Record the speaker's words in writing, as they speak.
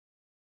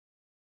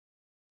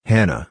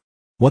Hannah.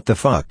 What the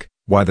fuck?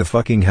 Why the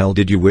fucking hell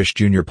did you wish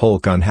Junior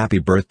Polk on happy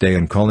birthday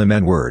and call him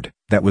N-word?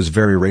 That was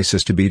very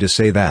racist to be to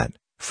say that.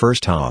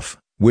 First off,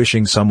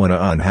 wishing someone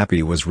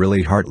unhappy was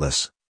really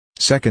heartless.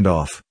 Second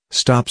off,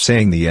 stop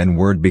saying the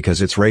N-word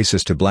because it's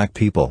racist to black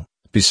people.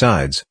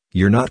 Besides,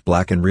 you're not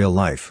black in real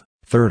life.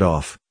 Third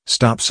off,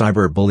 stop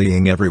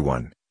cyberbullying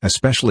everyone,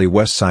 especially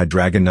Westside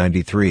Dragon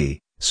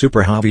 93,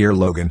 Super Javier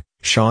Logan,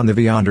 Sean the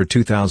Viander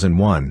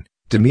 2001,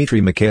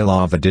 Dimitri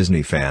Mikhailov the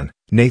Disney fan,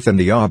 Nathan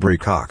the Aubrey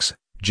Cox,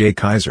 Jay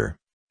Kaiser,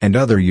 and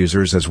other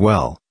users as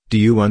well. Do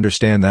you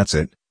understand? That's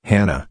it,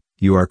 Hannah,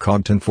 you are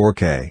Cogton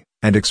 4K,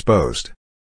 and exposed.